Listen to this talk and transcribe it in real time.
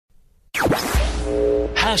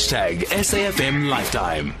#SAFM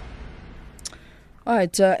Lifetime. All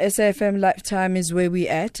right, SAFM Lifetime is where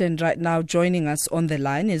we're at, and right now joining us on the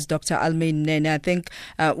line is Dr. Alamain Mnene. I think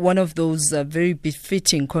one of those very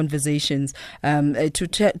befitting conversations to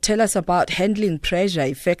tell us about handling pressure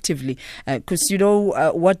effectively, because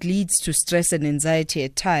what leads to stress and anxiety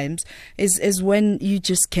at times is when you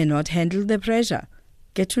just cannot handle the pressure.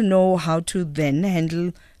 Get to know how to then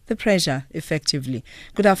handle the pressure effectively.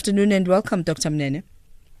 Good afternoon and welcome, Dr. Mnene.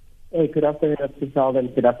 Hey, good afternoon, Dr. Sal,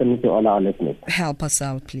 and good afternoon to all our listeners. Help us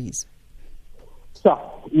out, please. So,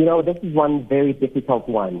 this is one very difficult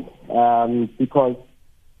one because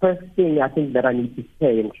first thing I think that I need to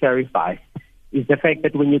say and clarify is the fact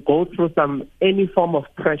that when you go through any form of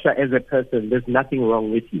pressure as a person, there's nothing wrong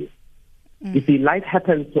with you. You see, life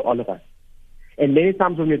happens to all of us. And many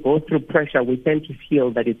times when we go through pressure, we tend to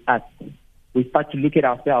feel that it's us. We start to look at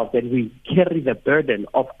ourselves and we carry the burden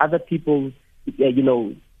of other people's,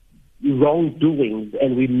 wrongdoings,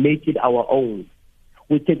 and we make it our own.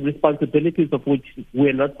 We take responsibilities of which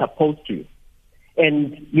we're not supposed to.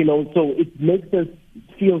 And, so it makes us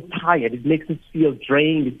feel tired. It makes us feel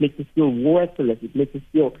drained. It makes us feel worthless. It makes us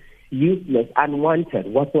feel useless, unwanted,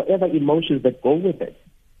 whatsoever emotions that go with it.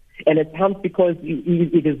 And it comes because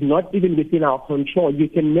it is not even within our control. You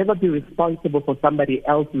can never be responsible for somebody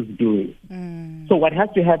else's doing. So what has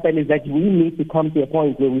to happen is that we need to come to a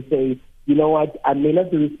point where we say, you know what, I may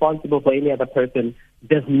not be responsible for any other person.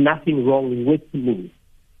 There's nothing wrong with me.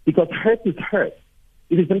 Because hurt is hurt.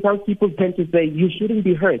 Sometimes people tend to say, you shouldn't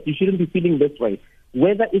be hurt. You shouldn't be feeling this way.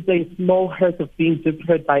 Whether it's a small hurt of being just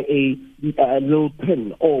hurt by a little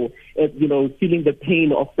pin or, feeling the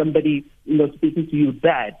pain of somebody, speaking to you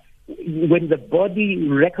bad. When the body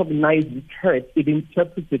recognizes hurt, it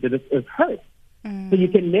interprets it as hurt. So you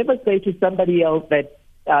can never say to somebody else that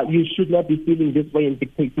you should not be feeling this way and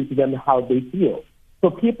dictating to them how they feel.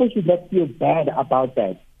 So people should not feel bad about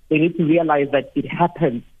that. They need to realize that it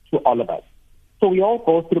happens to all of us. So we all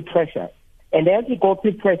go through pressure. And as we go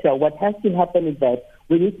through pressure, what has to happen is that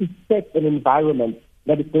we need to set an environment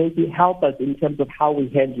that is going to help us in terms of how we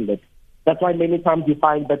handle it. That's why many times you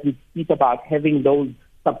find that we speak about having those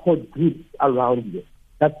support groups around you.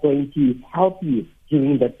 That's going to help you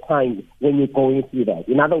during that time when you're going through that.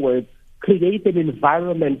 In other words, create an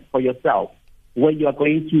environment for yourself where you are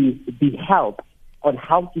going to be helped on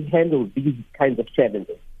how to handle these kinds of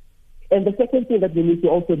challenges. And the second thing that we need to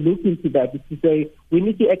also look into that is to say we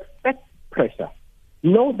need to expect pressure.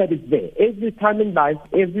 Know that it's there. Every time in life,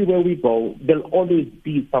 everywhere we go, there'll always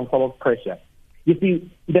be some form of pressure. You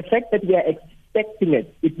see, the fact that we are expecting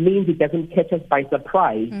it, it means it doesn't catch us by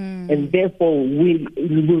surprise, and therefore we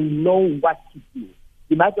will know what to do.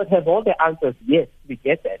 You might not have all the answers. Yes, we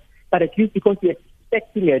get that. But at least because you're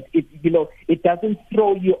expecting it, it doesn't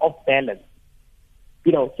throw you off balance.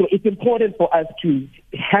 So it's important for us to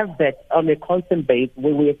have that on a constant basis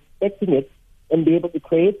when we're expecting it and be able to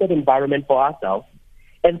create that environment for ourselves.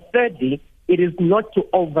 And thirdly, it is not to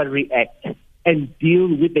overreact and deal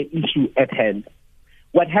with the issue at hand.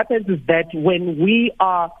 What happens is that when we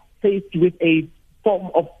are faced with a form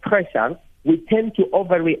of pressure, we tend to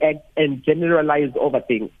overreact and generalize over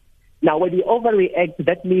things. Now, when we overreact,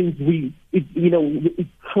 that means it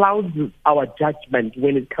clouds our judgment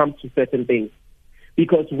when it comes to certain things,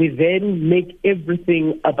 because we then make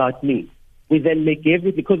everything about me. We then make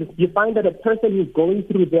everything, because you find that a person who's going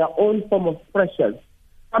through their own form of pressures,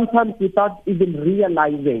 sometimes without even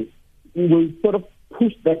realizing, will sort of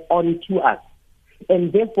push that on to us.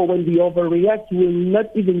 And therefore, when we overreact, we will not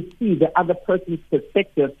even see the other person's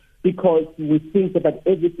perspective, because we think that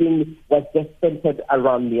everything was just centered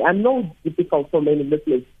around me. I know it's difficult for many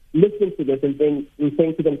listeners listening to this and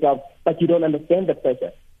saying to themselves, but you don't understand the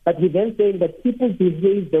pressure. But we're then saying that people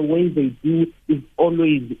behave the way they do is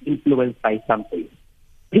always influenced by something.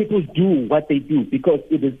 People do what they do because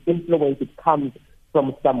it is influence, it comes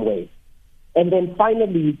from some way. And then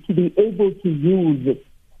finally, to be able to use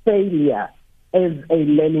failure as a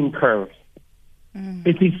learning curve.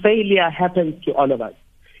 You see, failure happens to all of us.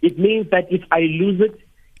 It means that if I lose it,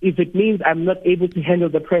 if it means I'm not able to handle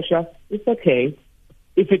the pressure, it's okay.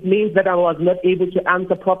 If it means that I was not able to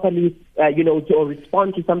answer properly, or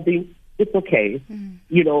respond to something, it's okay.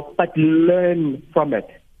 But learn from it.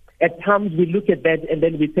 At times we look at that and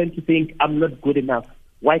then we tend to think, I'm not good enough.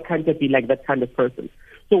 Why can't I be like that kind of person?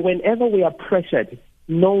 So whenever we are pressured,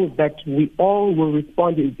 know that we all will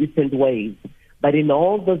respond in different ways. But in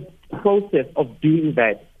all the process of doing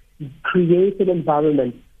that, create an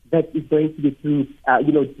environment that is going to be through,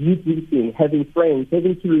 debriefing, having friends,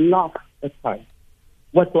 having to laugh at times,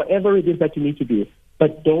 whatsoever it is that you need to do.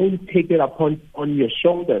 But don't take it upon your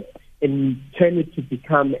shoulders and turn it to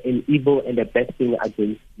become an evil and a bad thing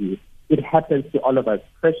against you. It happens to all of us.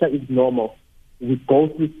 Pressure is normal. We go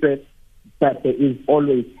through stress, but there is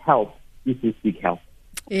always help if we seek help.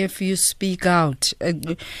 If you speak out,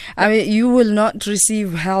 I mean, you will not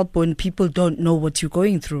receive help when people don't know what you're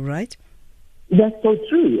going through, right? That's so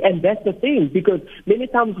true, and that's the thing, because many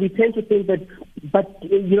times we tend to think that, but,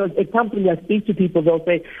 at times when I speak to people, they'll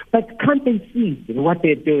say, but can't they see what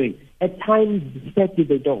they're doing? At times, sadly,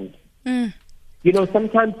 they don't.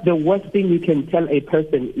 Sometimes the worst thing you can tell a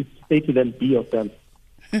person is to say to them, be yourself.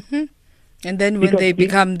 Mm-hmm. And then when they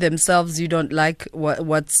become themselves, you don't like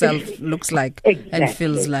what self looks like and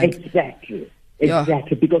feels like. Exactly.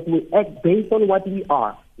 Because we act based on what we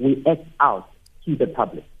are, we act out to the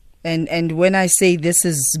public. And when I say this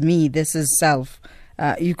is me, this is self,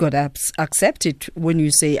 you got to accept it when you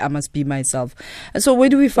say I must be myself. So where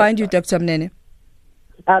do we find you, Dr. Mnene?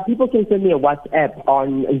 People can send me a WhatsApp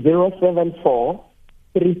on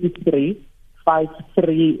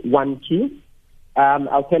 074-363-5312.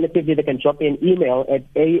 Alternatively, they can drop me an email at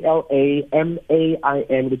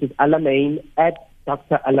ALAMAIN, which is Alamain, at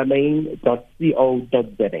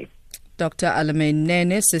dralamain.co.za. Dr. Alamain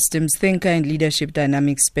Mnene, systems thinker and leadership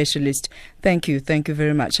dynamics specialist. Thank you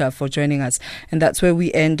very much for joining us. And that's where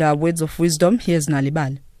we end our words of wisdom. Here's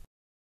Nalibal.